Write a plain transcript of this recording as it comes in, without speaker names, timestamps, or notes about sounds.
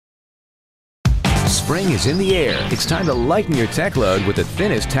Spring is in the air. It's time to lighten your tech load with the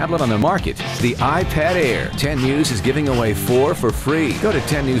thinnest tablet on the market, the iPad Air. 10 News is giving away 4 for free. Go to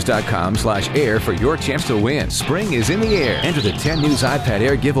 10news.com/air for your chance to win. Spring is in the air. Enter the 10 News iPad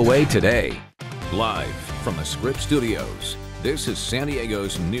Air giveaway today. Live from the Script Studios, this is San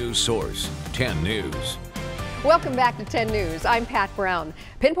Diego's news source, 10 News. Welcome back to 10 News. I'm Pat Brown.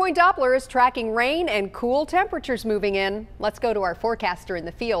 Pinpoint Doppler is tracking rain and cool temperatures moving in. Let's go to our forecaster in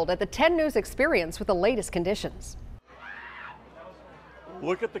the field at the 10 News Experience with the latest conditions.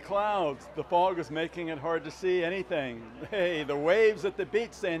 Look at the clouds. The fog is making it hard to see anything. Hey, the waves at the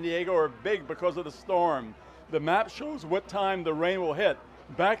beach, San Diego, are big because of the storm. The map shows what time the rain will hit.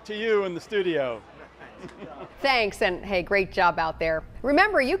 Back to you in the studio. Thanks, and hey, great job out there.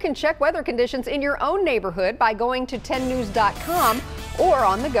 Remember, you can check weather conditions in your own neighborhood by going to 10news.com or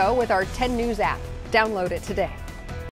on the go with our 10 News app. Download it today.